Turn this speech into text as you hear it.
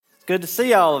good to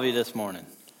see all of you this morning.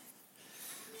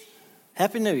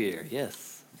 Happy New Year,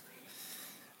 yes.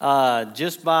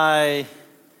 Just by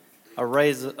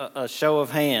a show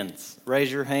of hands,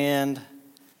 raise your hand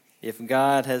if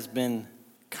God has been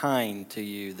kind to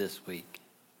you this week.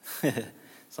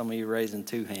 Some of you raising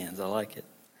 2 hands, I like it.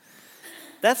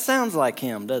 That sounds like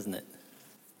him, doesn't it?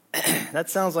 That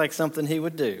sounds like something he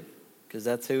would do, because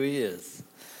that's who he is.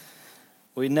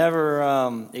 We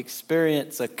never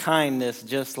experience a kindness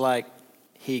just like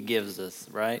he gives us,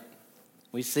 right?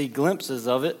 We see glimpses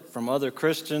of it from other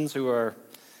Christians who are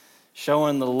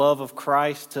showing the love of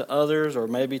Christ to others or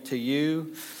maybe to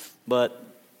you. But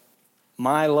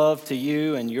my love to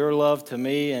you and your love to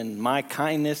me and my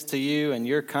kindness to you and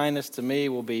your kindness to me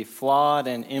will be flawed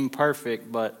and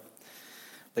imperfect. But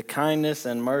the kindness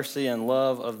and mercy and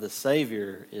love of the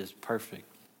Savior is perfect.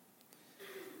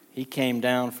 He came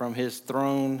down from his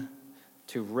throne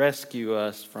to rescue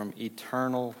us from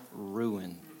eternal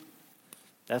ruin.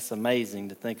 That's amazing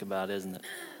to think about, isn't it?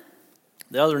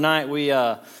 The other night we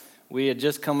had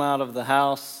just come out of the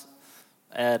house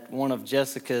at one of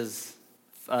Jessica's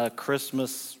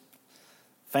Christmas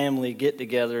family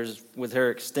get-togethers with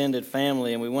her extended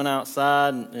family, and we went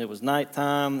outside, and it was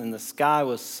nighttime, and the sky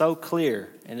was so clear,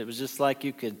 and it was just like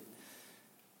you could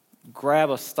grab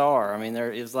a star. I mean,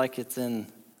 it was like it's in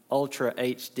Ultra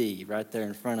HD right there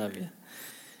in front of you.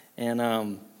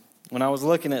 And when I was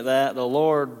looking at that, the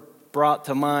Lord brought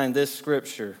to mind this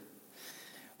scripture.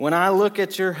 When I look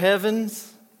at your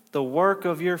heavens, the work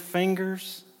of your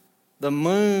fingers, the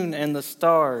moon and the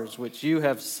stars which you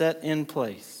have set in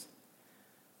place,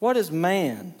 what is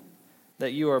man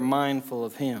that you are mindful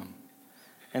of him,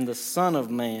 and the Son of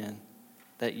Man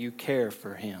that you care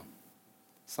for him?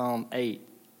 Psalm 8,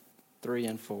 3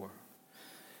 and 4.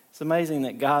 It's amazing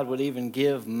that God would even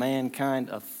give mankind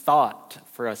a thought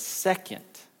for a second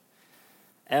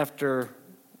after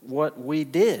what we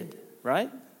did, right?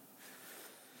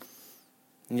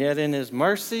 And yet in his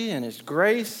mercy and his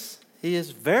grace, he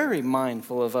is very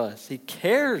mindful of us. He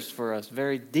cares for us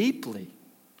very deeply.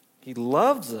 He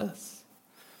loves us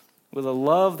with a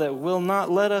love that will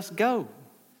not let us go.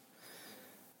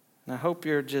 And I hope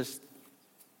you're just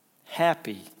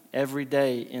happy every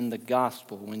day in the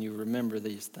gospel when you remember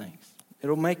these things.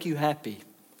 It'll make you happy.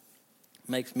 It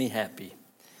makes me happy.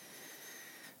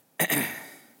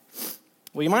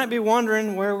 Well, you might be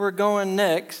wondering where we're going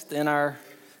next in our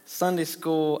Sunday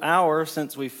school hour,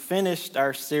 since we finished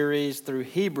our series through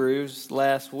Hebrews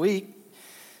last week.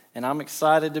 And I'm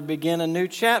excited to begin a new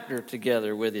chapter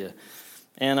together with you.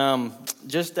 And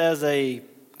just as a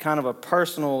kind of a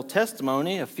personal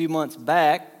testimony, a few months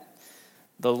back,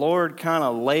 the Lord kind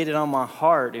of laid it on my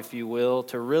heart, if you will,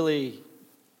 to really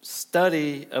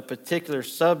study a particular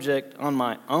subject on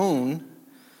my own,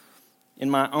 in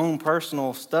my own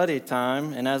personal study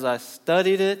time. And as I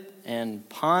studied it and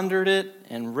pondered it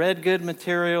and read good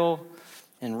material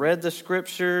and read the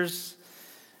scriptures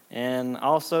and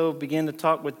also began to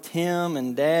talk with Tim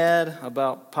and Dad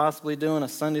about possibly doing a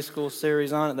Sunday school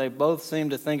series on it, they both seemed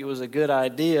to think it was a good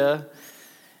idea.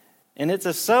 And it's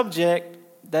a subject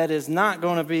that is not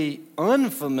going to be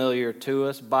unfamiliar to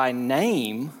us by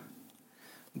name,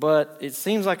 but it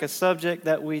seems like a subject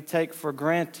that we take for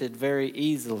granted very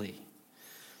easily.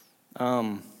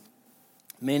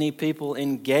 Many people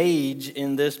engage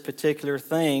in this particular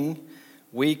thing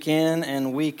week in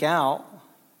and week out,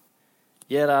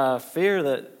 yet I fear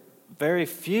that very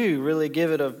few really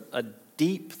give it a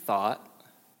deep thought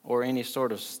or any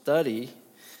sort of study.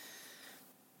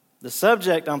 The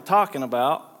subject I'm talking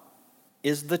about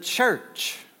is the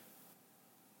church.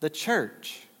 The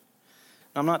church.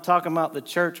 I'm not talking about the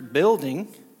church building.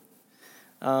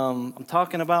 I'm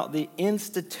talking about the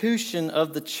institution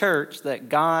of the church that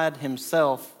God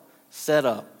himself set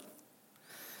up.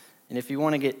 And if you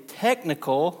want to get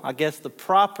technical, I guess the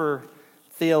proper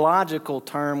theological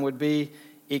term would be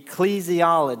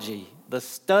ecclesiology, the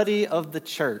study of the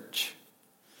church.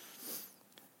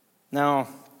 Now,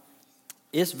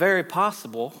 it's very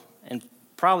possible and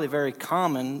probably very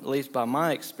common, at least by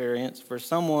my experience, for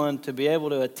someone to be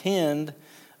able to attend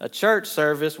a church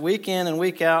service week in and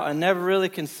week out and never really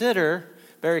consider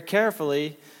very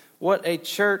carefully what a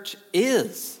church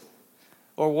is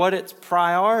or what its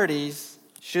priorities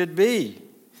should be.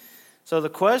 So the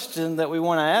question that we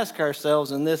want to ask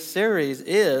ourselves in this series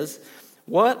is,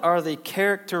 what are the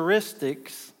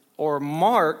characteristics or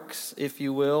marks, if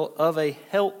you will, of a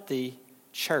healthy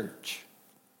church?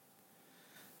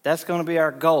 That's going to be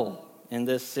our goal in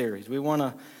this series. We want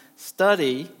to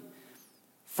study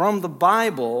from the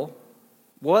Bible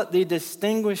what the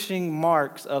distinguishing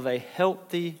marks of a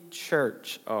healthy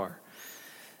church are.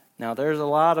 Now, there's a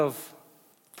lot of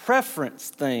preference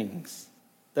things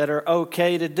that are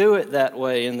okay to do it that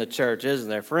way in the church, isn't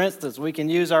there? For instance, we can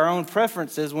use our own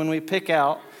preferences when we pick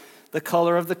out the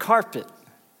color of the carpet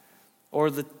or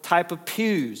the type of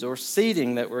pews or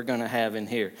seating that we're going to have in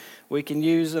here. We can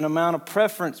use an amount of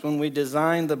preference when we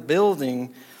design the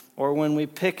building or when we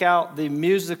pick out the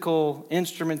musical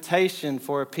instrumentation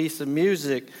for a piece of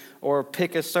music or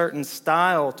pick a certain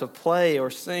style to play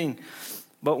or sing.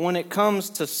 But when it comes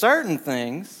to certain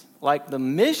things, like the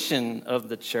mission of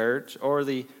the church or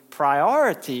the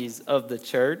priorities of the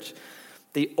church,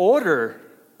 the order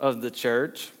of the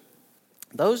church,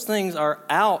 those things are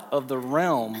out of the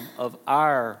realm of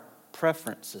our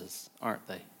preferences, aren't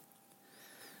they?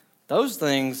 Those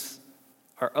things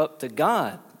are up to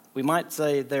God. We might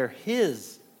say they're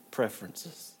His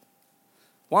preferences.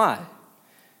 Why?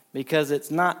 Because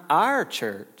it's not our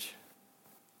church,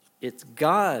 it's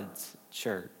God's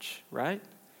church, right?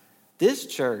 This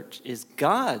church is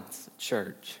God's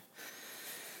church.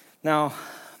 Now,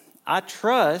 I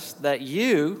trust that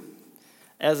you,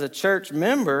 as a church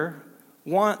member,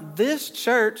 want this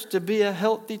church to be a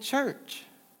healthy church.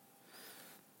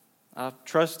 I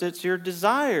trust it's your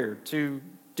desire to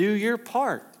do your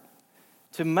part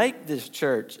to make this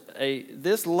church,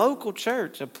 this local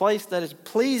church, a place that is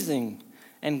pleasing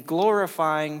and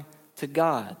glorifying to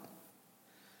God.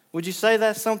 Would you say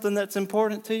that's something that's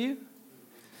important to you?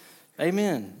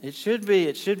 Amen. It should be.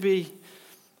 It should be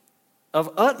of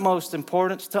utmost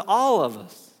importance to all of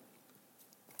us.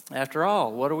 After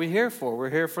all, what are we here for? We're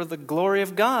here for the glory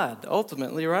of God,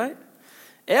 ultimately, right?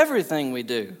 Everything we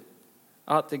do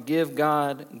ought to give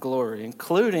God glory,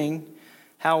 including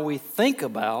how we think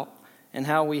about and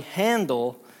how we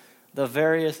handle the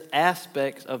various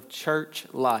aspects of church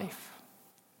life.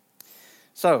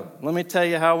 So, let me tell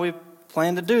you how we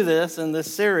plan to do this in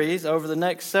this series over the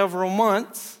next several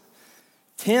months.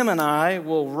 Tim and I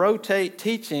will rotate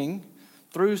teaching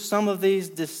through some of these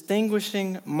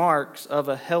distinguishing marks of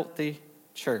a healthy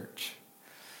church.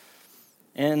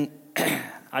 And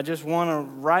I just want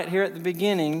to, right here at the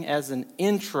beginning, as an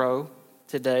intro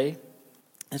today,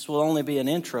 this will only be an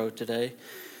intro today,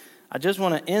 I just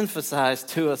want to emphasize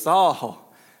to us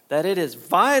all that it is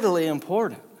vitally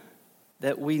important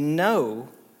that we know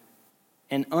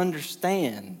and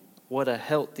understand what a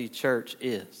healthy church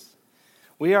is.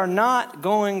 We are not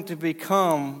going to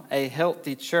become a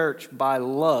healthy church by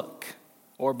luck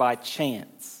or by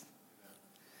chance.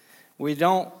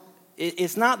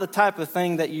 It's not the type of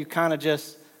thing that you kind of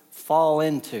just fall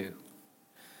into.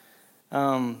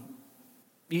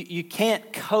 You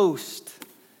can't coast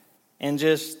and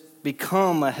just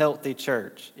become a healthy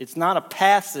church. It's not a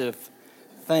passive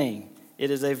thing. It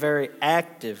is a very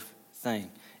active thing.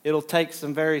 It'll take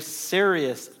some very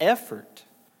serious effort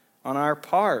on our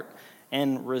part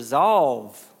and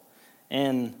resolve.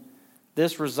 And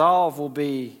this resolve will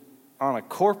be on a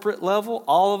corporate level,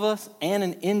 all of us, and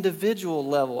an individual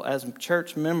level as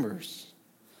church members.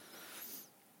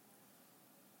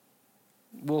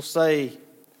 We'll say,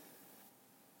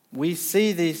 we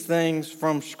see these things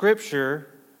from Scripture,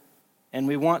 and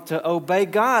we want to obey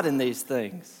God in these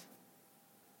things.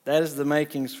 That is the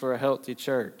makings for a healthy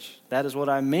church. That is what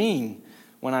I mean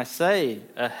when I say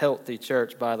a healthy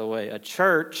church, by the way. A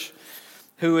church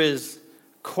who is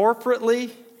corporately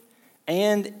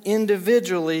and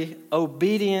individually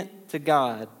obedient to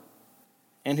God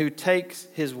and who takes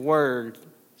His word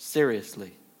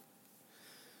seriously.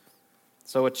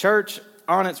 So a church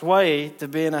on its way to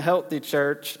being a healthy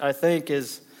church, I think,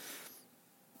 is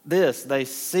this. They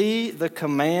see the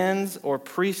commands or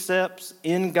precepts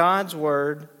in God's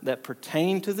word that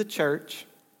pertain to the church.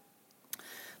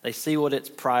 They see what its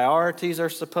priorities are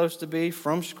supposed to be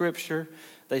from Scripture.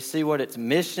 They see what its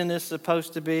mission is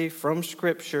supposed to be from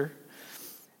Scripture.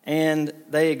 And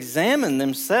they examine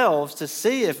themselves to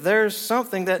see if there's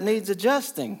something that needs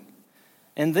adjusting.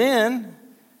 And then,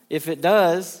 if it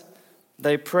does,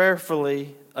 they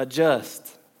prayerfully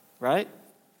adjust, right?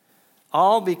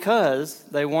 All because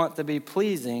they want to be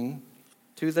pleasing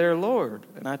to their Lord.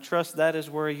 And I trust that is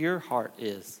where your heart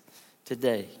is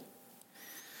today.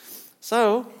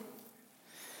 So,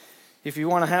 if you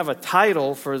want to have a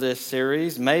title for this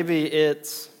series, maybe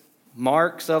it's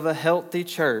Marks of a Healthy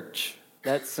Church.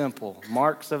 That's simple.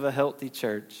 Marks of a Healthy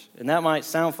Church. And that might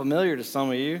sound familiar to some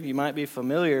of you. You might be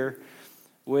familiar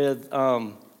with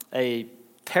a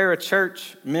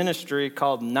parachurch ministry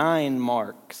called 9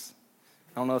 Marks.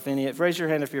 I don't know if raise your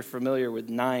hand if you're familiar with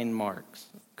 9 Marks.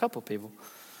 A couple people.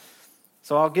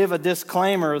 So I'll give a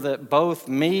disclaimer that both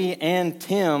me and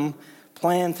Tim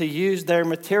plan to use their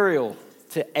material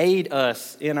to aid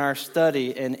us in our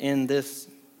study and in this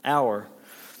hour.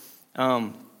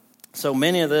 So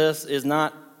many of this is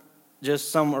not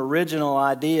just some original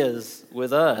ideas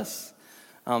with us.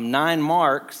 9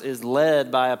 Marks is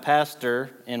led by a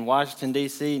pastor in Washington,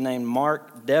 D.C. named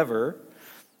Mark Dever.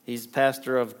 He's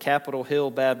pastor of Capitol Hill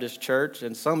Baptist Church,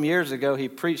 and some years ago he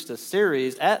preached a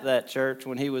series at that church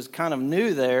when he was kind of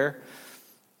new there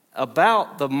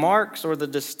about the marks or the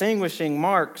distinguishing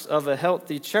marks of a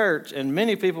healthy church, and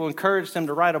many people encouraged him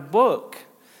to write a book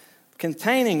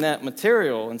containing that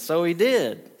material, and so he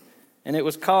did. And it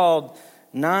was called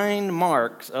 9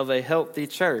 Marks of a Healthy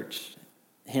Church,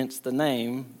 hence the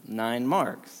name 9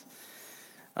 Marks.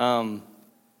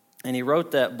 And he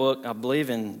wrote that book, I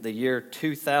believe, in the year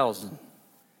 2000.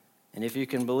 And if you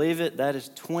can believe it, that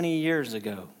is 20 years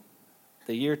ago.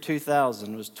 The year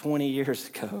 2000 was 20 years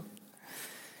ago.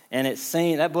 And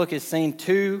that book has seen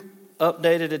 2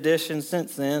 updated editions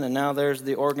since then, and now there's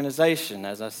the organization,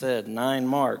 as I said, 9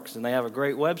 Marks. And they have a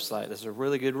great website. That's a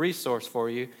really good resource for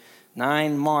you,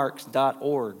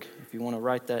 9marks.org, if you want to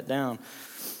write that down.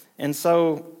 And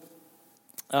so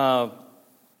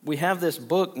we have this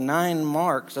book, 9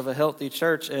 Marks of a Healthy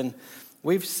Church, and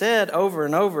we've said over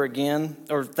and over again,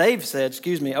 or they've said,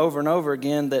 over and over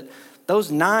again, that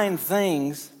those 9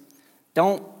 things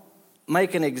don't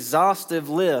make an exhaustive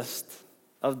list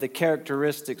of the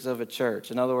characteristics of a church.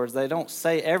 In other words, they don't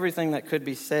say everything that could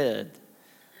be said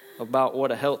about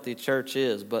what a healthy church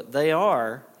is, but they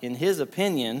are, in his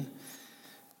opinion,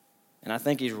 and I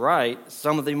think he's right,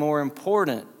 some of the more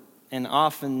important and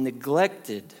often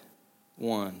neglected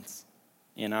ones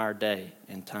in our day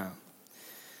and time.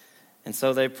 And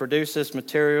so they produce this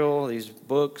material, these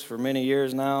books, for many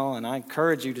years now, and I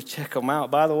encourage you to check them out.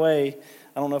 By the way,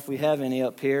 I don't know if we have any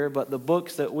up here, but the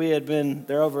books that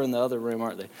they're over in the other room,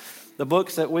 aren't they? The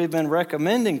books that we've been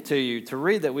recommending to you to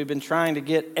read, that we've been trying to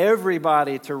get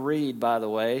everybody to read, by the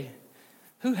way.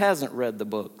 Who hasn't read the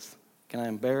books? Can I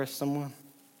embarrass someone?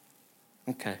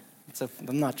 Okay,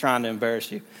 I'm not trying to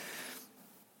embarrass you.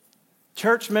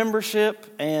 Church membership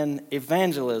and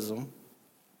evangelism,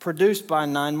 produced by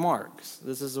 9 Marks.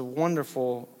 This is a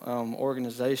wonderful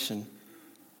organization.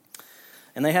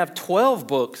 And they have 12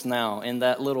 books now in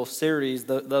that little series.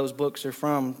 Those books are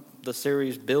from the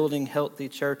series Building Healthy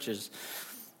Churches.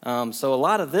 So a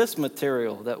lot of this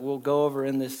material that we'll go over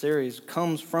in this series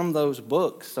comes from those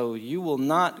books. So you will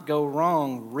not go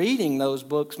wrong reading those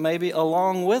books maybe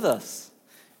along with us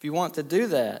if you want to do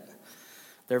that.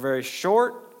 They're very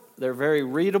short, they're very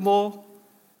readable,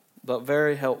 but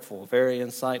very helpful, very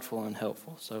insightful and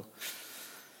helpful. So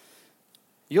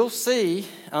you'll see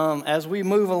as we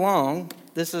move along,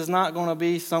 this is not going to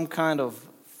be some kind of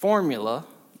formula,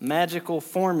 magical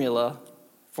formula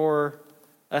for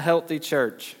a healthy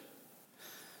church.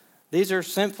 These are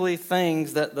simply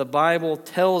things that the Bible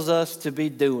tells us to be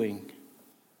doing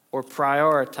or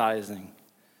prioritizing,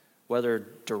 whether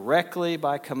directly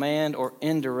by command or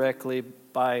indirectly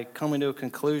by coming to a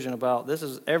conclusion about this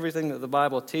is everything that the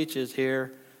Bible teaches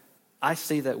here. I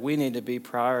see that we need to be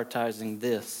prioritizing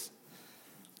this.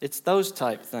 It's those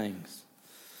type things.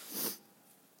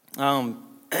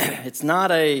 It's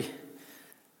not a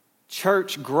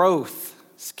church growth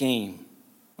scheme,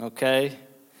 okay?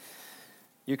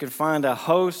 You can find a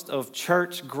host of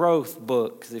church growth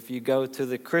books if you go to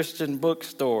the Christian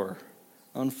bookstore,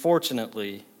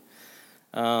 unfortunately,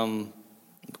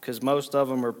 because most of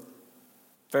them are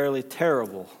fairly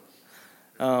terrible.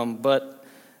 But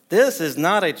this is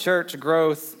not a church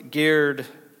growth geared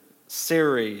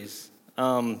series.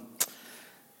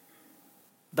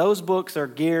 Those books are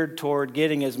geared toward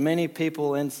getting as many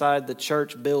people inside the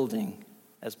church building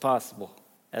as possible,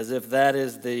 as if that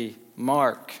is the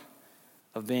mark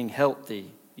of being healthy.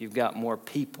 You've got more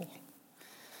people.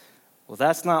 Well,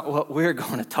 that's not what we're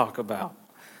going to talk about.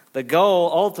 The goal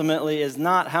ultimately is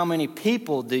not how many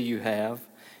people do you have.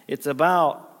 It's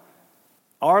about,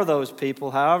 are those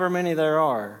people, however many there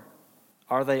are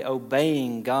they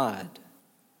obeying God?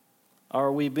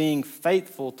 Are we being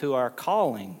faithful to our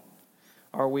calling?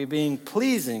 Are we being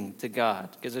pleasing to God?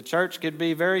 Because a church could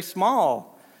be very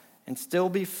small and still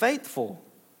be faithful.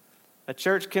 A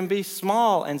church can be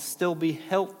small and still be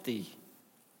healthy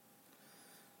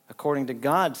according to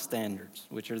God's standards,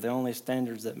 which are the only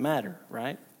standards that matter,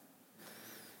 right?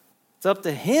 It's up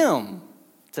to Him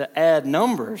to add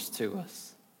numbers to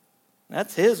us.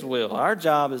 That's His will. Our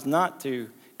job is not to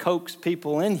coax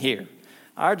people in here.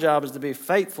 Our job is to be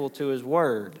faithful to His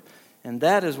Word. And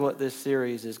that is what this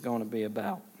series is going to be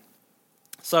about.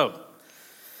 So,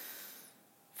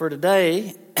 for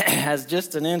today, as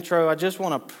just an intro, I just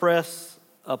want to press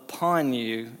upon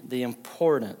you the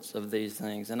importance of these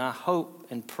things. And I hope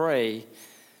and pray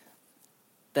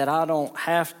that I don't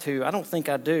think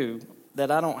I do,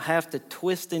 that I don't have to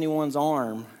twist anyone's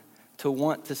arm to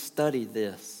want to study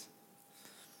this.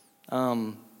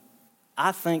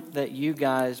 I think that you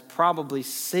guys probably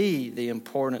see the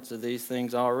importance of these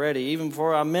things already, even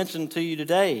before I mentioned to you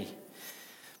today.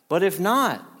 But if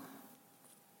not,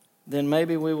 then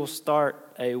maybe we will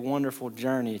start a wonderful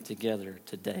journey together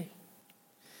today.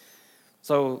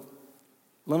 So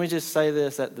let me just say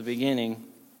this at the beginning.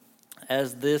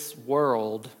 As this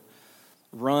world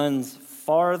runs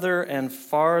farther and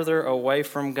farther away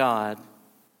from God,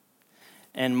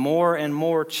 and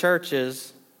more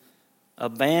churches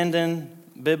abandon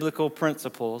biblical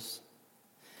principles,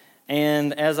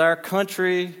 and as our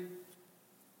country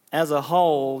as a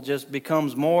whole just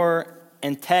becomes more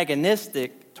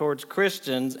antagonistic towards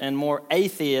Christians and more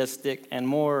atheistic and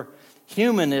more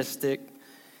humanistic,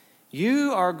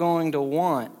 you are going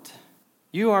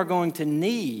to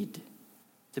need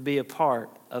to be a part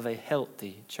of a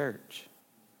healthy church.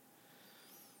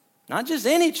 Not just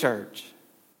any church,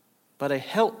 but a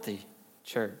healthy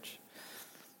church.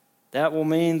 That will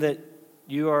mean that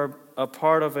you are a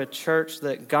part of a church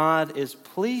that God is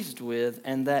pleased with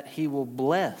and that He will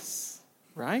bless,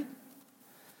 right? Do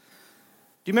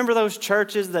you remember those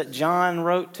churches that John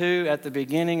wrote to at the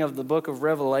beginning of the book of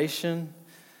Revelation?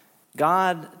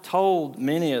 God told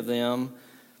many of them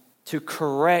to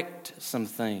correct some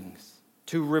things,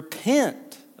 to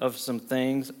repent of some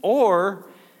things, or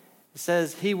it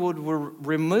says He would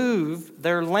remove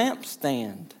their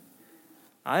lampstand.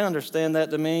 I understand that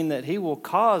to mean that He will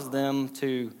cause them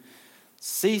to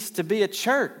cease to be a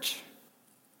church.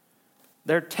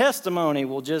 Their testimony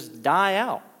will just die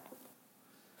out.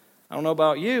 I don't know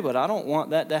about you, but I don't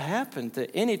want that to happen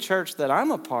to any church that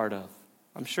I'm a part of.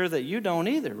 I'm sure that you don't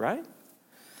either, right?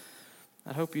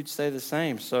 I hope you'd say the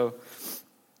same. So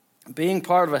being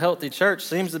part of a healthy church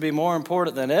seems to be more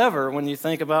important than ever when you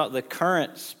think about the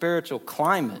current spiritual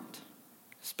climate,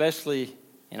 especially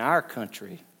in our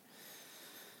country.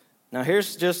 Now,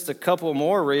 here's just a couple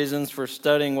more reasons for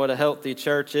studying what a healthy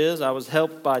church is. I was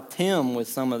helped by Tim with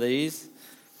some of these.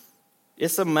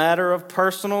 It's a matter of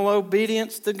personal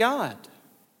obedience to God.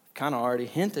 Kind of already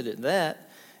hinted at that.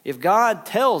 If God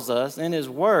tells us in His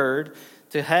Word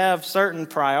to have certain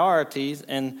priorities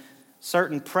and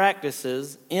certain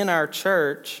practices in our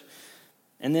church,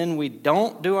 and then we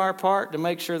don't do our part to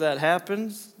make sure that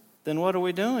happens, then what are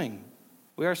we doing?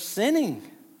 We are sinning.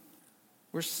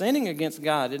 We're sinning against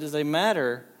God. It is a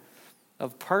matter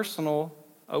of personal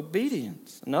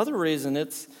obedience. Another reason,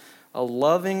 it's a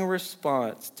loving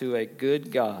response to a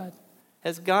good God.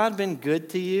 Has God been good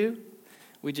to you?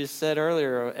 We just said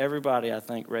earlier, everybody, I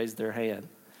think, raised their hand,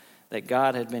 that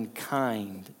God had been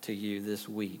kind to you this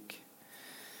week.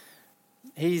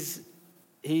 He's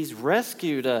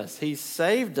rescued us. He's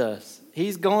saved us.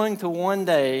 He's going to one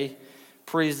day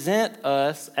present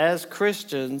us as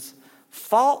Christians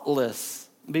faultless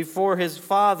before His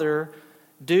Father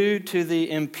due to the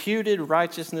imputed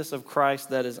righteousness of Christ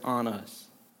that is on us.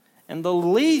 And the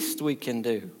least we can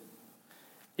do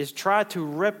is try to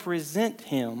represent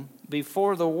Him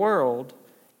before the world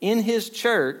in His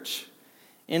church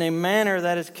in a manner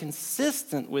that is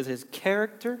consistent with His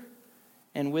character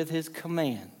and with His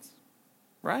commands.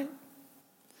 Right?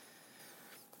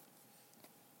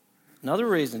 Another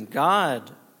reason,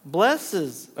 God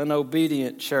blesses an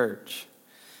obedient church.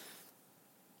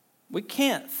 We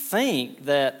can't think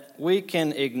that we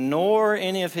can ignore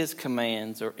any of His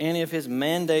commands or any of His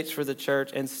mandates for the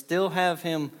church and still have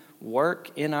Him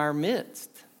work in our midst.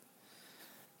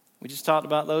 We just talked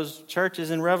about those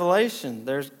churches in Revelation.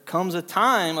 There comes a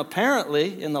time,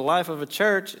 apparently, in the life of a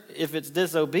church, if it's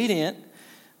disobedient,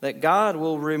 that God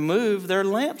will remove their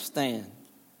lampstand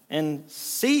and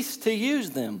cease to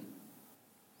use them.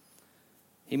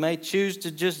 He may choose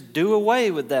to just do away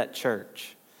with that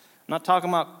church. I'm not talking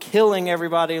about killing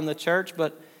everybody in the church,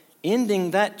 but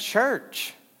ending that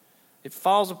church. It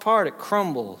falls apart, it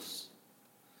crumbles.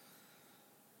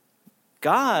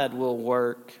 God will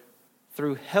work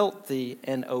through healthy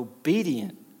and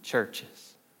obedient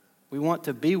churches. We want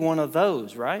to be one of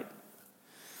those, right?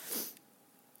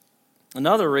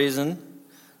 Another reason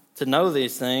to know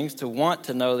these things, to want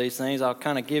to know these things, I'll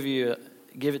kind of give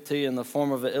it to you in the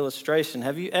form of an illustration.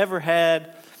 Have you ever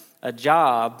had a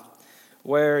job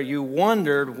where you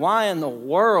wondered why in the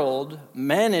world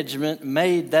management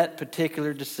made that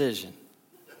particular decision?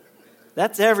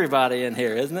 That's everybody in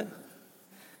here, isn't it?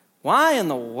 Why in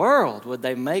the world would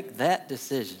they make that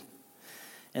decision?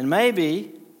 And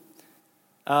maybe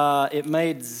it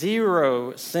made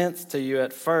zero sense to you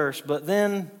at first, but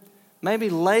then maybe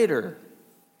later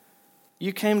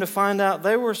you came to find out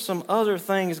there were some other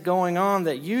things going on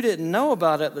that you didn't know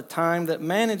about at the time that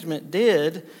management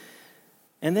did,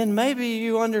 and then maybe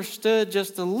you understood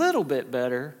just a little bit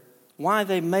better why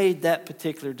they made that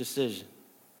particular decision.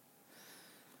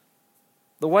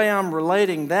 The way I'm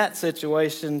relating that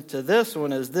situation to this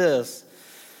one is this.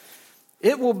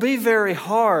 It will be very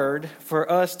hard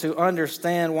for us to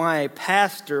understand why a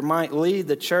pastor might lead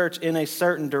the church in a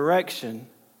certain direction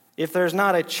if there's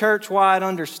not a church-wide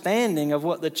understanding of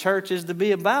what the church is to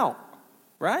be about,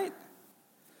 right?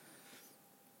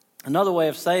 Another way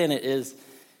of saying it is,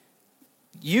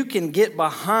 you can get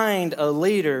behind a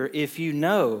leader if you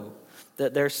know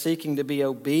that they're seeking to be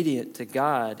obedient to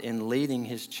God in leading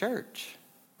his church,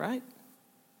 right?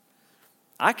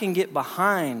 I can get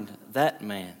behind that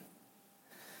man.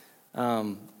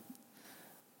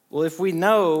 Well, if we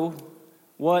know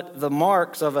what the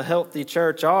marks of a healthy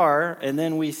church are, and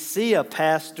then we see a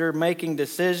pastor making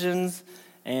decisions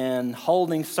and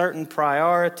holding certain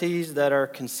priorities that are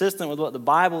consistent with what the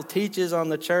Bible teaches on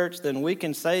the church, then we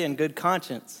can say in good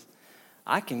conscience,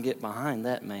 I can get behind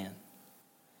that man.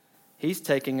 He's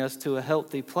taking us to a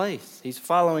healthy place. He's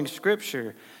following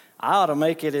Scripture. I ought to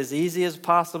make it as easy as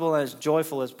possible, as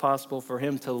joyful as possible for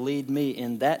him to lead me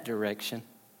in that direction,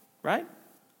 right?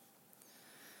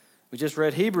 We just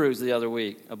read Hebrews the other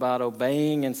week about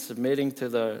obeying and submitting to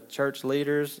the church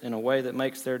leaders in a way that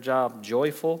makes their job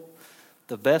joyful.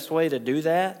 The best way to do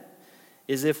that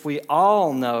is if we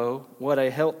all know what a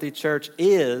healthy church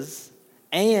is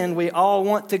and we all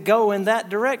want to go in that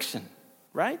direction,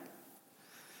 right?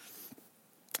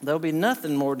 There'll be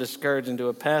nothing more discouraging to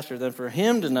a pastor than for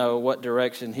him to know what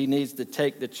direction he needs to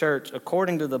take the church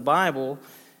according to the Bible,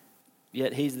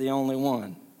 yet he's the only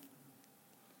one.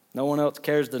 No one else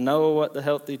cares to know what the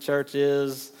healthy church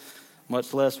is,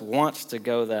 much less wants to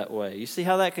go that way. You see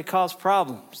how that could cause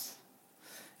problems?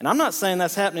 And I'm not saying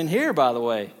that's happening here, by the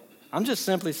way. I'm just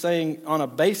simply saying on a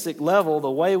basic level, the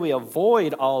way we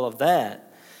avoid all of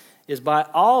that is by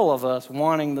all of us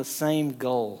wanting the same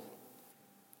goal.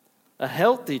 A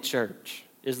healthy church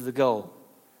is the goal,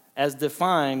 as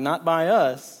defined not by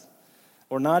us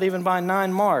or not even by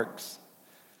 9 marks,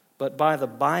 but by the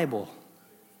Bible.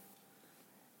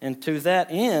 And to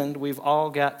that end, we've all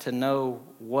got to know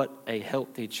what a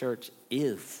healthy church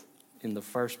is in the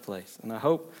first place. And I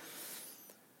hope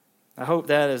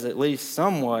that has at least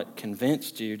somewhat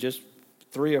convinced you, just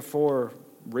 3 or 4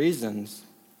 reasons,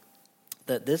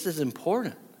 that this is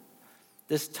important.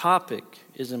 This topic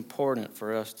is important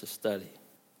for us to study.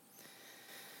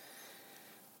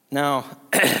 Now,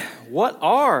 what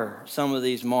are some of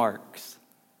these marks?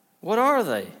 What are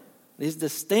they? These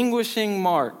distinguishing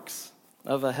marks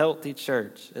of a healthy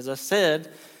church. As I said,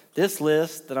 this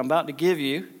list that I'm about to give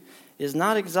you is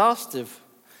not exhaustive,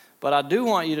 but I do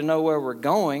want you to know where we're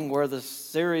going, where the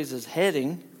series is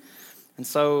heading. And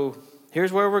so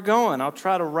here's where we're going. I'll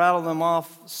try to rattle them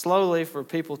off slowly for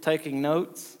people taking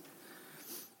notes.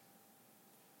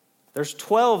 There's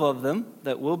 12 of them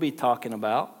that we'll be talking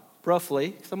about,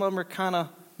 roughly. Some of them are kind of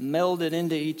melded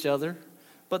into each other,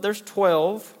 but there's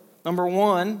 12. Number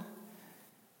 1,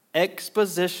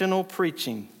 expositional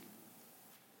preaching.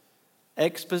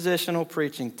 Expositional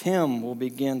preaching. Tim will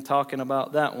begin talking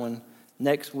about that one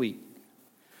next week.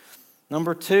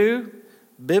 Number 2,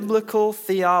 biblical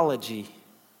theology.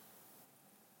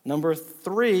 Number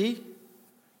 3,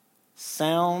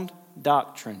 sound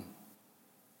doctrine.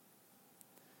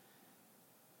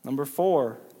 Number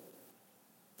 4,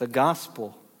 the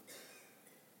gospel.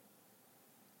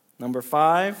 Number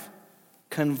 5,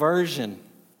 conversion.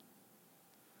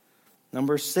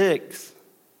 Number 6,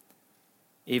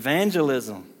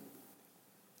 evangelism.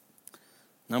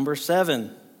 Number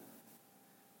 7,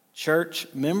 church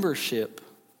membership.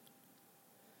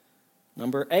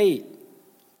 Number 8,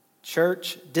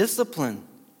 church discipline.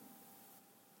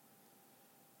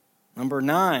 Number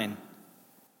 9,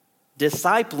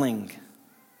 discipling.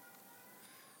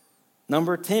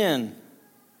 Number 10,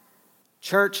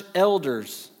 church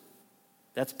elders.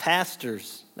 That's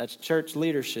pastors. That's church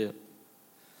leadership.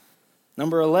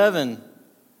 Number 11,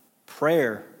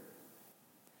 prayer.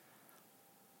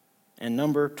 And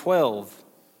number 12,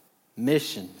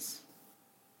 missions.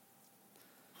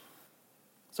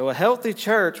 So a healthy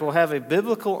church will have a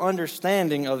biblical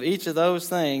understanding of each of those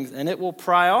things, and it will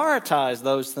prioritize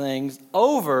those things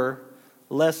over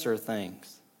lesser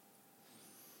things.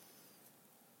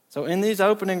 So in these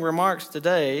opening remarks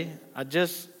today, I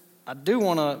do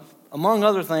want to, among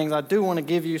other things, I do want to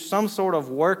give you some sort of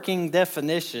working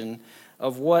definition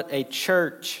of what a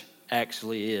church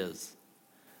actually is.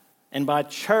 And by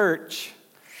church,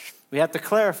 we have to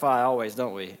clarify always,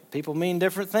 don't we? People mean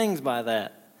different things by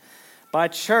that. By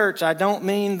church, I don't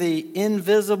mean the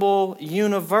invisible,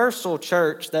 universal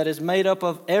church that is made up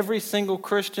of every single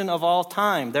Christian of all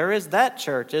time. There is that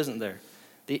church, isn't there?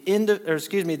 The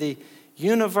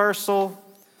universal,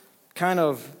 kind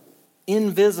of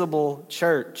invisible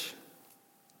church.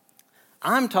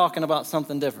 I'm talking about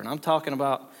something different. I'm talking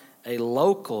about a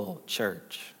local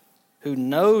church who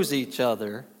knows each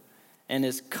other and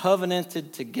is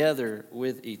covenanted together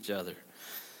with each other.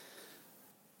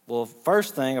 Well,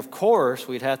 first thing, of course,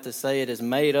 we'd have to say it is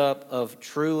made up of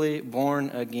truly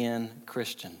born-again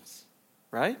Christians,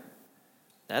 right?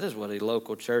 That is what a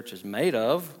local church is made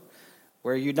of.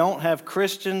 Where you don't have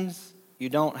Christians, you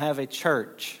don't have a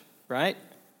church, right?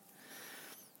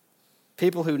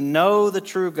 People who know the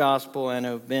true gospel and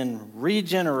have been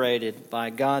regenerated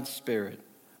by God's Spirit.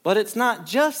 But it's not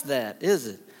just that, is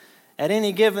it? At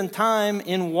any given time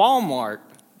in Walmart,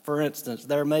 for instance,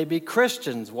 there may be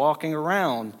Christians walking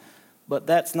around, but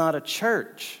that's not a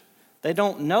church. They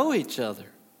don't know each other.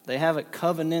 They haven't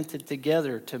covenanted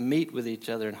together to meet with each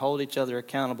other and hold each other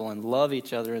accountable and love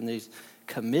each other in these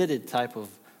committed type of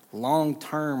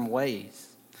long-term ways.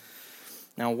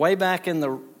 Now, way back in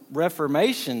the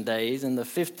Reformation days, in the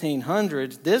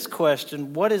 1500s, this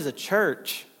question, what is a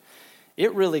church?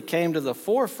 It really came to the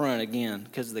forefront again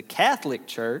because the Catholic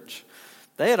Church,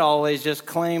 they had always just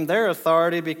claimed their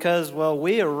authority because, well,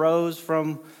 we arose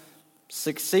from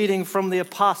succeeding from the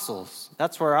apostles.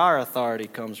 That's where our authority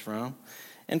comes from.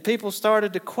 And people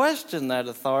started to question that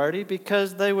authority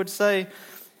because they would say,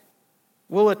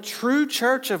 will a true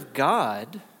church of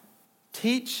God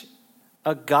teach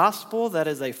a gospel that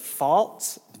is a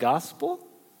false gospel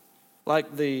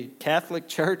like the Catholic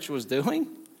Church was doing?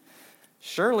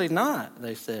 Surely not,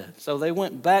 they said. So they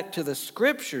went back to the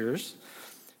scriptures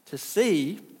to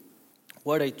see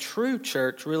what a true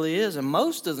church really is. And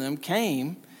most of them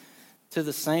came to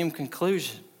the same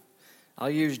conclusion. I'll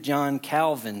use John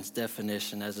Calvin's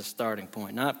definition as a starting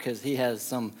point, not because he has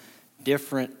some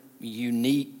different,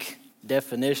 unique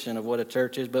definition of what a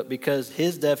church is, but because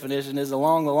his definition is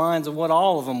along the lines of what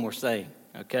all of them were saying,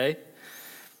 okay?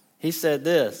 He said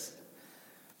this,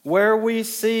 where we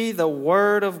see the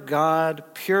word of God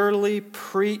purely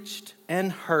preached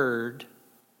and heard,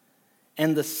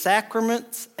 and the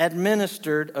sacraments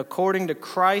administered according to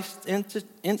Christ's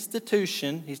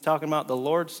institution, he's talking about the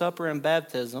Lord's Supper and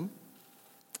baptism,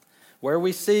 where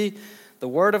we see the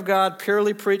word of God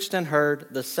purely preached and heard,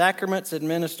 the sacraments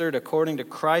administered according to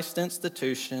Christ's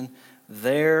institution,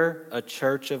 there a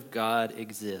church of God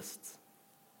exists.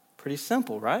 Pretty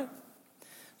simple, right?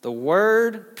 The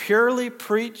word purely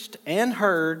preached and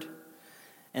heard,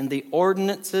 and the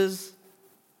ordinances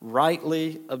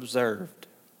rightly observed.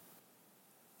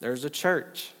 There's a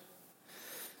church.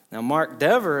 Now, Mark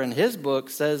Dever in his book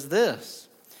says this,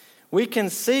 we can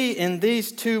see in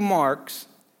these two marks,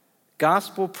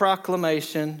 gospel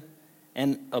proclamation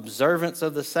and observance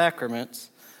of the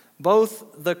sacraments,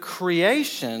 both the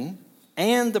creation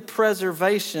and the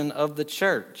preservation of the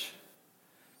church,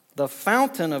 the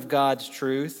fountain of God's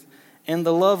truth and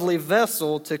the lovely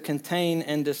vessel to contain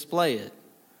and display it.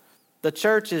 The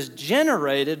church is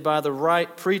generated by the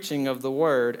right preaching of the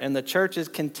word, and the church is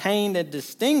contained and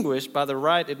distinguished by the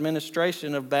right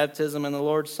administration of baptism and the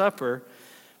Lord's Supper.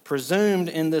 Presumed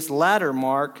in this latter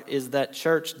mark is that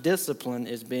church discipline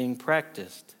is being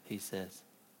practiced, he says.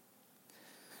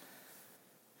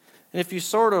 And if you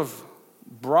sort of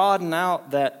broaden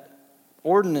out that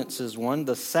ordinances one,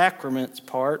 the sacraments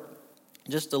part,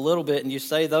 just a little bit, and you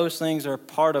say those things are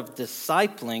part of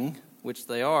discipling, which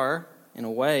they are in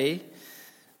a way,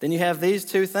 then you have these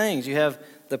two things. You have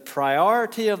the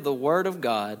priority of the Word of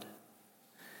God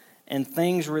and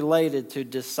things related to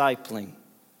discipling.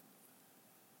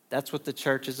 That's what the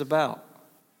church is about.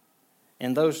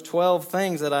 And those 12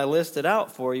 things that I listed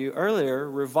out for you earlier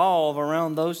revolve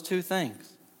around those two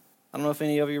things. I don't know if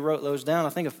any of you wrote those down. I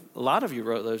think a lot of you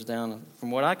wrote those down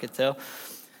from what I could tell.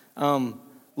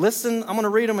 Listen, I'm going to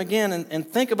read them again and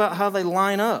think about how they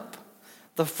line up.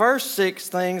 The first 6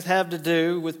 things have to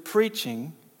do with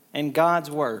preaching and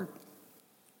God's word.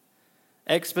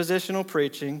 Expositional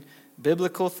preaching,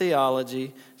 biblical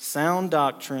theology, sound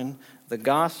doctrine, the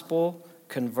gospel,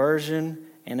 conversion,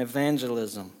 and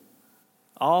evangelism.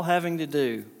 All having to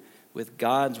do with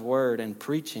God's word and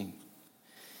preaching.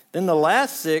 Then the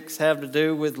last 6 have to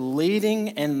do with leading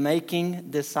and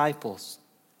making disciples.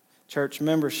 Church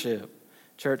membership,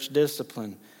 church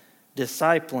discipline,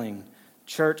 discipling,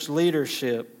 church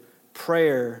leadership,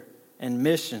 prayer, and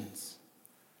missions.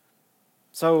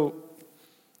 So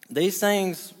these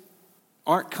things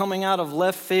aren't coming out of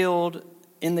left field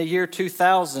in the year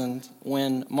 2000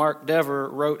 when Mark Dever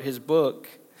wrote his book.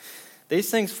 These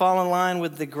things fall in line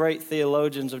with the great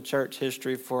theologians of church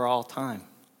history for all time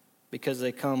because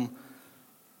they come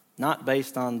not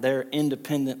based on their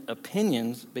independent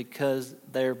opinions, because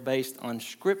they're based on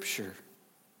Scripture.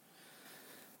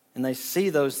 And they see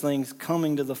those things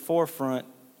coming to the forefront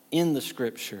in the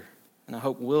Scripture. And I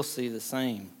hope we'll see the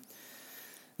same.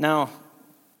 Now,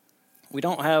 we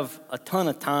don't have a ton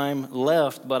of time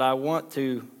left, but I want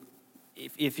to,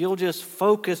 if you'll just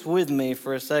focus with me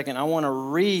for a second, I want to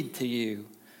read to you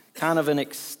kind of an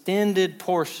extended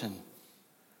portion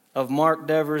of Mark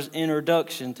Dever's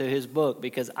introduction to his book,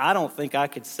 because I don't think I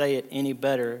could say it any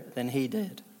better than he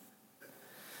did.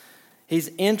 He's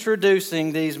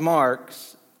introducing these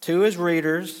marks to his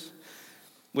readers,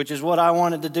 which is what I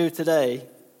wanted to do today.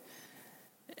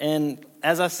 And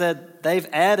as I said, they've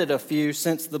added a few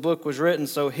since the book was written,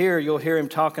 so here you'll hear him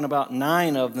talking about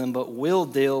 9 of them, but we'll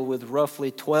deal with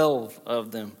roughly 12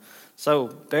 of them. So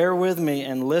bear with me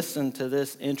and listen to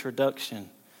this introduction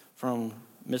from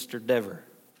Mr. Dever.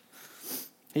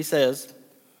 He says,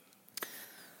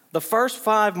 the first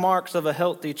 5 marks of a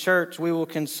healthy church we will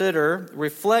consider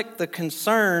reflect the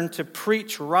concern to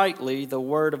preach rightly the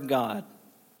Word of God.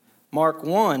 Mark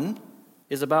 1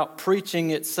 is about preaching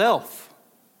itself.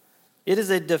 It is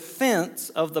a defense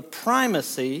of the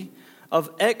primacy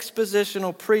of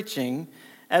expositional preaching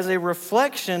as a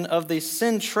reflection of the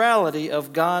centrality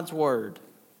of God's Word.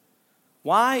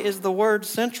 Why is the Word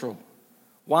central?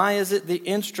 Why is it the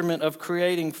instrument of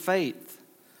creating faith?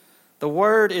 The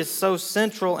Word is so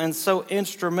central and so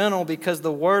instrumental because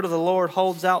the Word of the Lord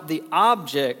holds out the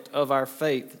object of our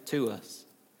faith to us.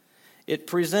 It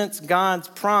presents God's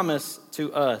promise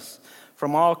to us,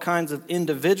 from all kinds of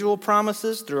individual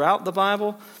promises throughout the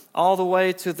Bible, all the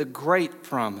way to the great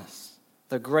promise,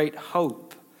 the great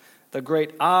hope, the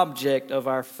great object of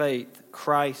our faith,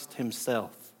 Christ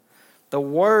Himself. The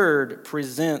Word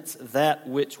presents that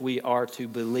which we are to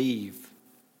believe.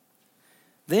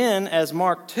 Then, as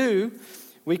Mark 2,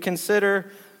 we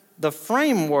consider the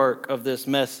framework of this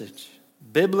message,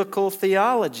 biblical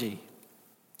theology,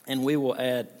 and we will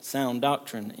add sound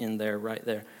doctrine in there, right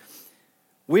there.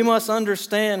 We must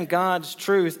understand God's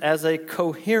truth as a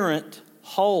coherent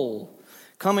whole,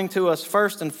 coming to us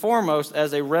first and foremost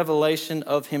as a revelation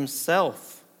of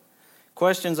Himself.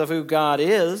 Questions of who God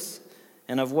is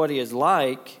and of what He is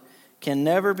like can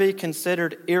never be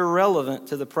considered irrelevant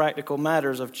to the practical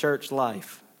matters of church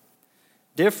life.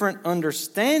 Different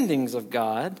understandings of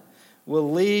God will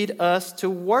lead us to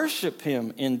worship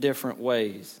Him in different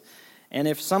ways. And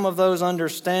if some of those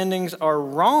understandings are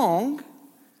wrong,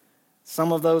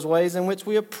 some of those ways in which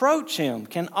we approach Him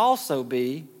can also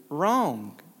be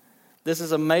wrong. This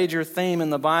is a major theme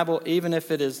in the Bible, even if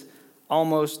it is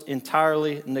almost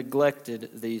entirely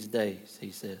neglected these days,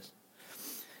 he says.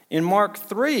 In Mark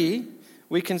 3,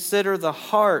 we consider the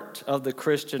heart of the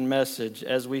Christian message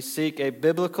as we seek a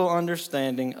biblical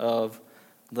understanding of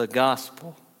the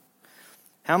gospel.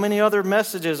 How many other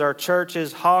messages are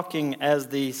churches hawking as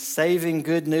the saving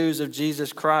good news of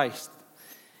Jesus Christ?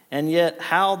 And yet,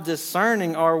 how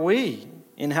discerning are we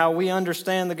in how we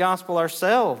understand the gospel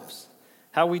ourselves,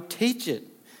 how we teach it,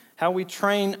 how we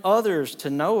train others to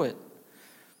know it?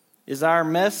 Is our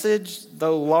message,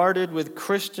 though larded with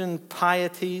Christian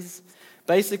pieties,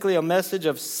 basically a message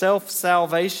of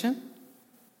self-salvation?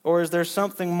 Or is there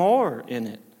something more in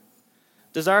it?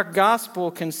 Does our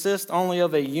gospel consist only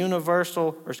of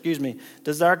universal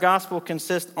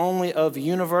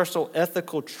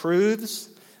ethical truths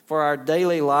for our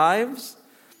daily lives?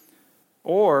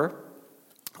 Or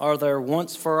are there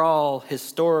once for all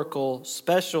historical,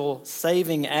 special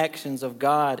saving actions of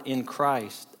God in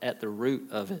Christ at the root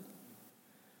of it?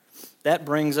 That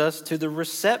brings us to the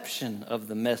reception of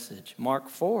the message, Mark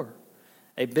 4,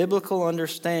 a biblical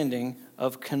understanding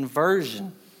of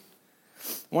conversion.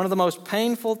 One of the most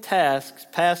painful tasks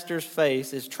pastors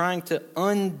face is trying to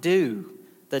undo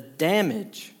the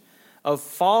damage of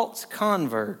false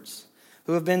converts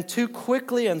who have been too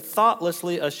quickly and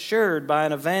thoughtlessly assured by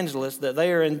an evangelist that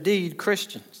they are indeed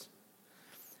Christians.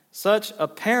 Such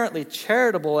apparently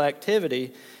charitable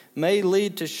activity may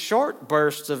lead to short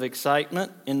bursts of excitement,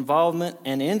 involvement,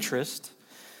 and interest.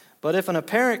 But if an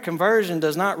apparent conversion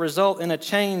does not result in a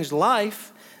changed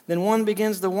life, then one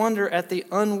begins to wonder at the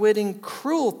unwitting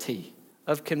cruelty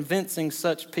of convincing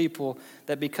such people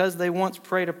that because they once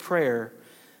prayed a prayer,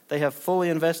 they have fully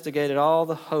investigated all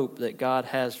the hope that God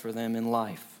has for them in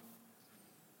life.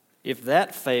 If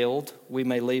that failed, we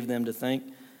may leave them to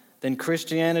think, then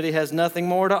Christianity has nothing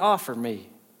more to offer me.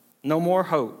 No more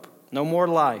hope. No more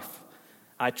life.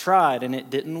 I tried and it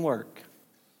didn't work.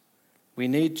 We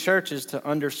need churches to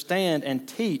understand and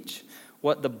teach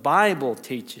what the Bible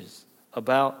teaches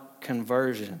about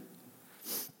conversion.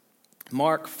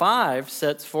 Mark 5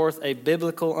 sets forth a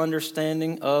biblical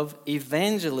understanding of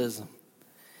evangelism.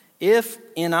 If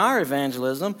in our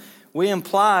evangelism we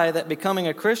imply that becoming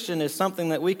a Christian is something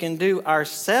that we can do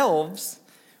ourselves,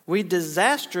 we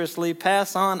disastrously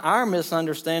pass on our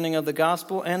misunderstanding of the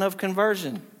gospel and of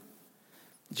conversion.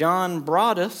 John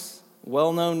Broadus,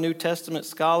 well-known New Testament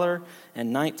scholar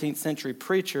and 19th century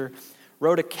preacher,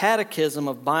 wrote a catechism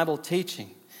of Bible teaching.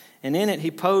 And in it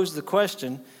he posed the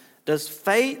question, does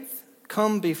faith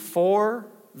come before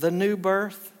the new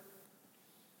birth?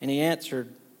 And he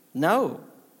answered, no.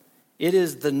 It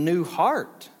is the new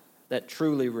heart that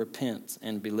truly repents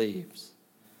and believes.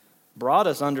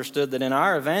 Broadus understood that in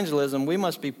our evangelism, we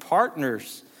must be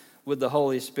partners with the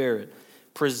Holy Spirit,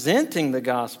 presenting the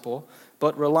gospel,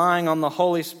 but relying on the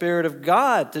Holy Spirit of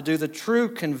God to do the true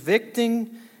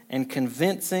convicting and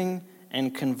convincing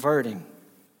and converting.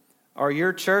 Are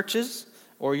your churches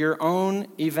or your own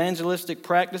evangelistic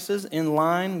practices in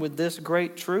line with this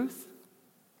great truth?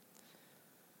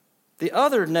 The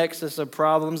other nexus of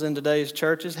problems in today's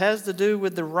churches has to do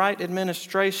with the right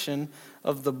administration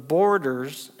of the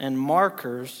borders and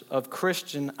markers of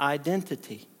Christian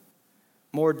identity.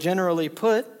 More generally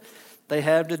put, they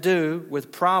have to do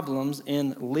with problems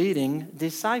in leading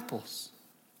disciples.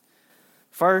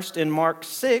 First, in Mark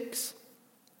 6,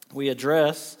 we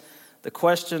address the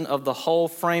question of the whole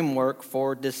framework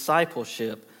for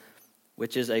discipleship,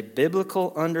 which is a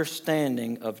biblical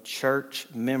understanding of church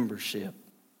membership.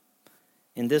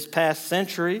 In this past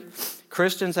century,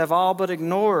 Christians have all but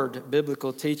ignored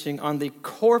biblical teaching on the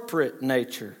corporate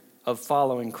nature of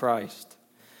following Christ.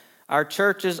 Our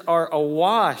churches are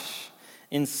awash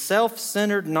in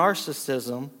self-centered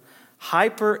narcissism,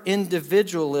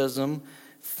 hyper-individualism,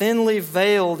 thinly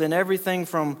veiled in everything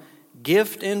from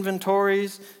gift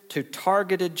inventories to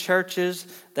targeted churches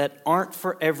that aren't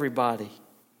for everybody.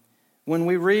 When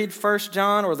we read 1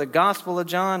 John or the Gospel of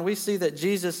John, we see that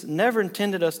Jesus never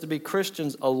intended us to be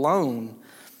Christians alone,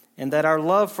 and that our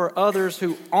love for others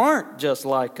who aren't just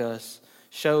like us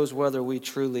shows whether we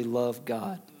truly love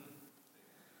God.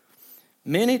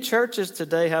 Many churches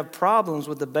today have problems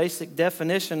with the basic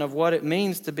definition of what it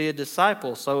means to be a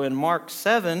disciple. So in Mark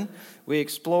 7, we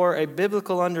explore a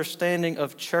biblical understanding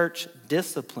of church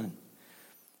discipline.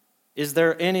 Is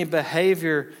there any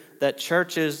behavior that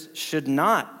churches should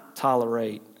not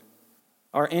tolerate?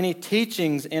 Are any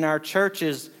teachings in our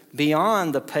churches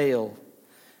beyond the pale?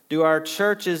 Do our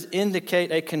churches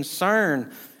indicate a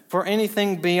concern for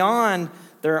anything beyond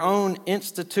their own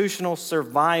institutional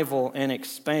survival and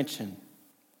expansion?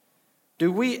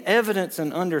 Do we evidence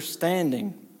an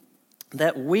understanding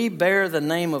that we bear the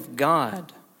name of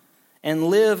God and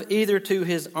live either to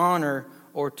His honor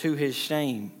or to His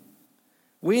shame?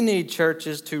 We need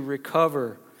churches to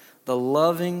recover the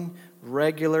loving,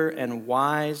 regular, and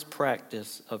wise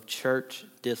practice of church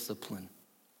discipline.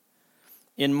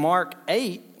 In Mark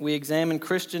 8, we examine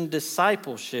Christian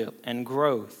discipleship and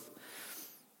growth.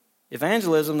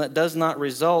 Evangelism that does not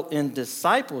result in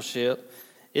discipleship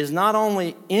is not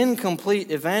only incomplete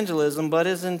evangelism, but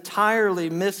is entirely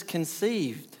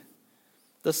misconceived.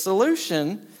 The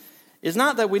solution is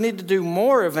not that we need to do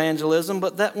more evangelism,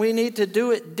 but that we need to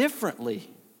do it differently.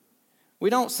 We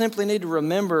don't simply need to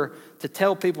remember to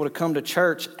tell people to come to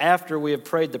church after we have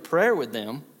prayed the prayer with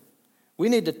them. We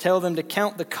need to tell them to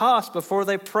count the cost before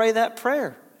they pray that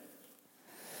prayer.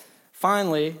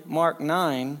 Finally, Mark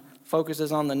 9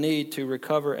 focuses on the need to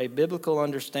recover a biblical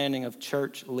understanding of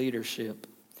church leadership.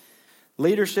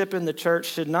 Leadership in the church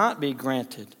should not be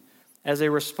granted as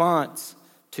a response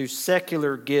to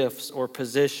secular gifts or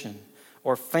position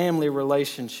or family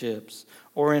relationships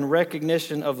or in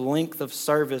recognition of length of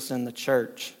service in the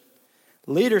church.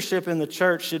 Leadership in the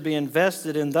church should be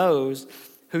invested in those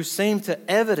who seem to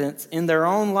evidence in their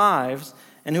own lives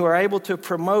and who are able to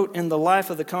promote in the life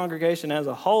of the congregation as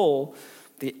a whole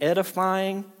the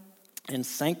edifying and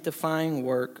sanctifying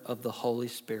work of the Holy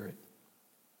Spirit.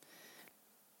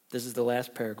 This is the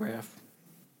last paragraph,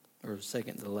 or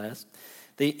second to the last.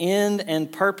 The end and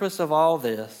purpose of all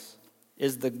this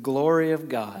is the glory of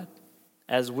God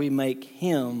as we make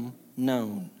Him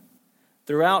known.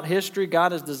 Throughout history,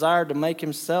 God has desired to make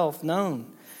Himself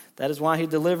known. That is why He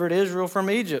delivered Israel from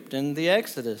Egypt in the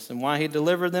Exodus, and why He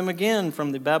delivered them again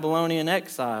from the Babylonian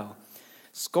exile.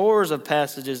 Scores of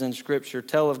passages in Scripture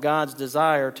tell of God's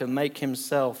desire to make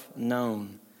Himself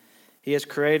known. He has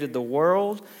created the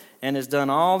world and has done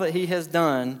all that He has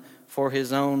done for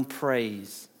His own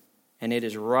praise. And it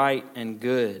is right and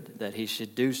good that He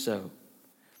should do so.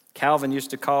 Calvin used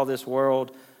to call this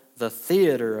world the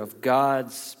theater of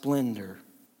God's splendor.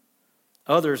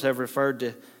 Others have referred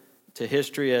to to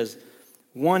history as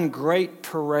one great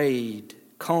parade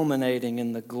culminating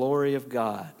in the glory of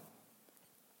God.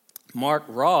 Mark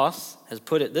Ross has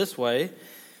put it this way: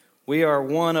 we are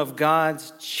one of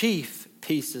God's chief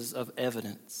pieces of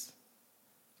evidence.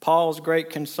 Paul's great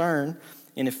concern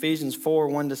in Ephesians 4,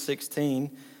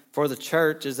 1-16 for the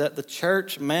church is that the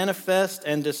church manifest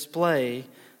and display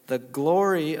the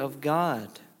glory of God,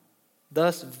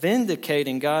 thus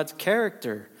vindicating God's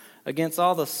character against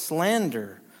all the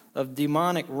slander of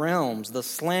demonic realms, the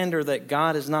slander that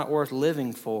God is not worth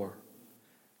living for.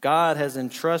 God has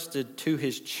entrusted to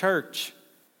his church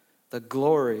the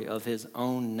glory of his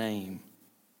own name.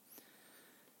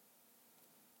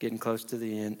 Getting close to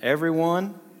the end.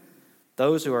 Everyone,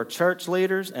 those who are church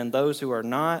leaders and those who are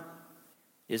not,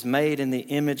 is made in the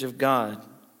image of God.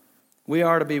 We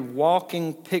are to be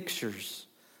walking pictures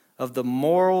of the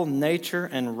moral nature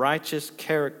and righteous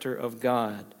character of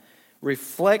God,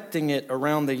 reflecting it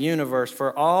around the universe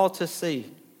for all to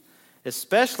see,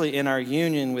 especially in our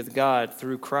union with God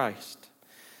through Christ.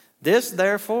 This,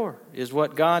 therefore, is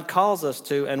what God calls us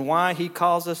to and why he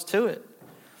calls us to it.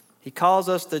 He calls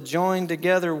us to join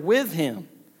together with him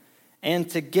and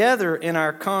together in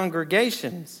our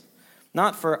congregations,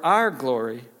 not for our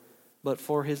glory, but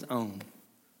for his own.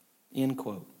 End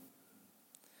quote.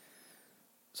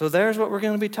 So there's what we're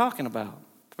going to be talking about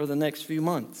for the next few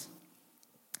months.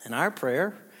 And our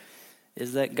prayer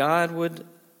is that God would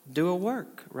do a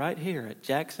work right here at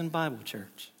Jackson Bible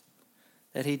Church,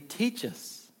 that he'd teach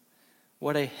us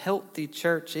what a healthy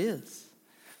church is,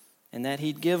 and that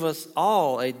he'd give us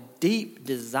all a deep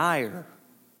desire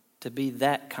to be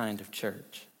that kind of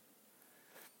church.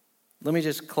 Let me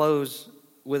just close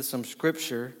with some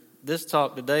scripture. This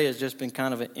talk today has just been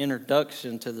kind of an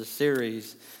introduction to the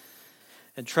series.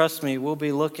 And trust me, we'll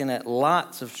be looking at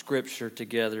lots of scripture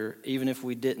together, even if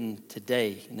we didn't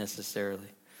today necessarily.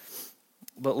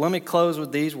 But let me close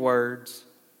with these words.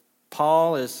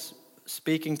 Paul is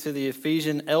speaking to the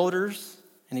Ephesian elders,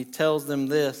 and he tells them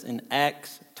this in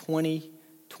Acts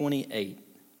 20:28.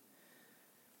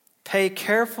 Pay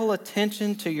careful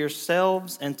attention to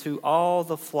yourselves and to all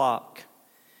the flock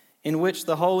in which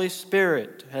the Holy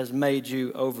Spirit has made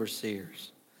you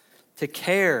overseers, to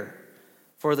care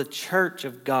for the church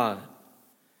of God,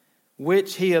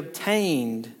 which he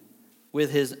obtained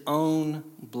with his own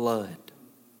blood.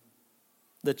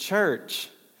 The church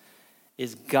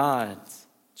is God's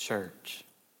church.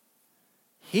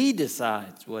 He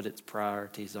decides what its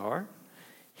priorities are.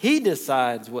 He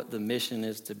decides what the mission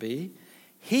is to be.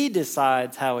 He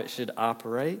decides how it should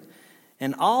operate.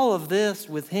 And all of this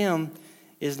with him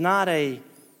is not a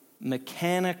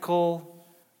mechanical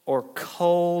or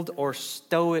cold or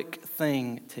stoic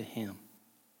thing to him.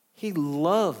 He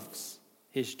loves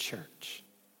his church.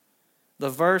 The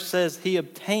verse says he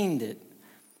obtained it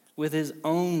with his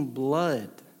own blood.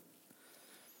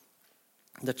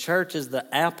 The church is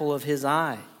the apple of his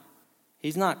eye.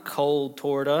 He's not cold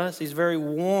toward us. He's very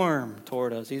warm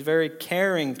toward us. He's very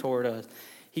caring toward us.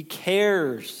 He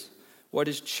cares what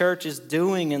his church is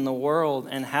doing in the world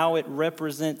and how it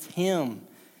represents him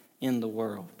in the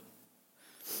world.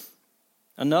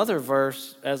 Another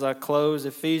verse, as I close,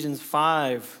 Ephesians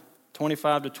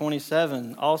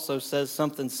 5:25-27, also says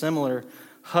something similar.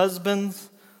 Husbands,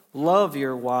 love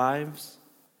your wives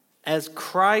as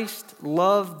Christ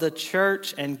loved the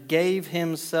church and gave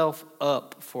himself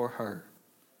up for her.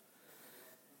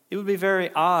 It would be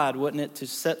very odd, wouldn't it, to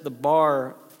set the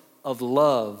bar of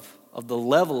love, of the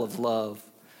level of love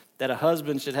that a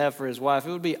husband should have for his wife.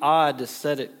 It would be odd to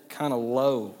set it kind of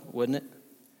low, wouldn't it?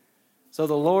 So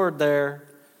the Lord there,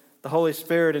 the Holy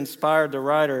Spirit inspired the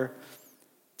writer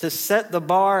to set the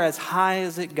bar as high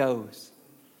as it goes.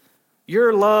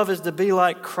 Your love is to be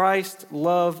like Christ's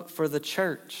love for the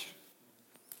church.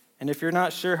 And if you're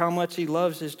not sure how much he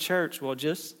loves his church, well,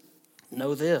 just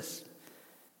know this.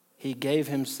 He gave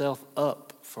himself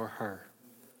up for her.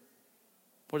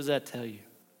 What does that tell you?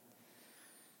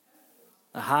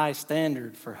 A high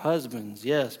standard for husbands,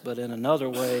 yes, but in another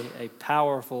way, a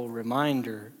powerful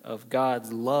reminder of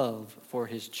God's love for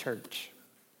his church.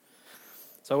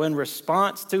 So in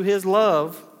response to his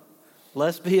love,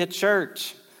 let's be a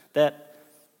church that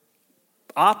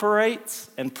operates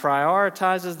and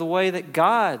prioritizes the way that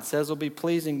God says will be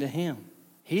pleasing to him.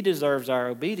 He deserves our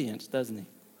obedience, doesn't he?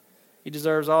 He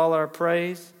deserves all our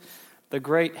praise. The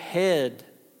great head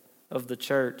of the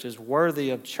church is worthy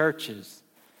of churches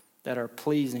that are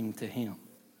pleasing to him.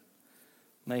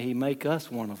 May he make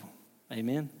us one of them.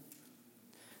 Amen?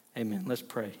 Amen. Let's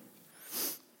pray.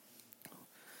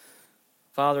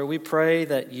 Father, we pray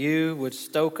that you would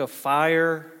stoke a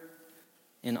fire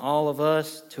in all of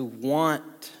us to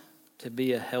want to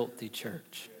be a healthy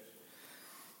church.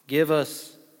 Give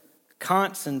us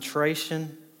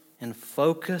concentration and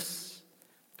focus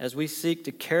as we seek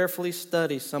to carefully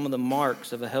study some of the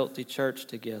marks of a healthy church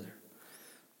together.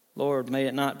 Lord, may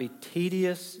it not be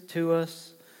tedious to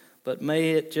us, but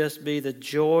may it just be the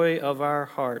joy of our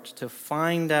hearts to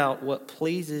find out what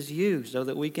pleases you so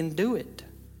that we can do it.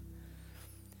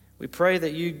 We pray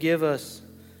that you give us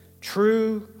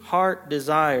true heart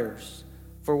desires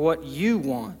for what you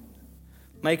want.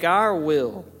 Make our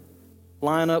will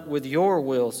line up with your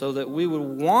will so that we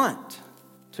would want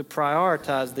to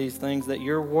prioritize these things that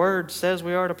your word says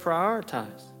we are to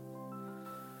prioritize.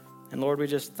 And Lord, we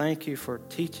just thank you for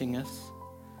teaching us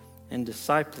and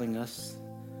discipling us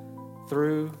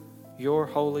through your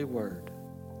holy word.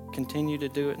 Continue to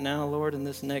do it now, Lord, in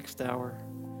this next hour.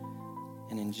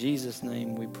 And in Jesus'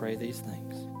 name we pray these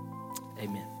things.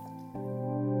 Amen.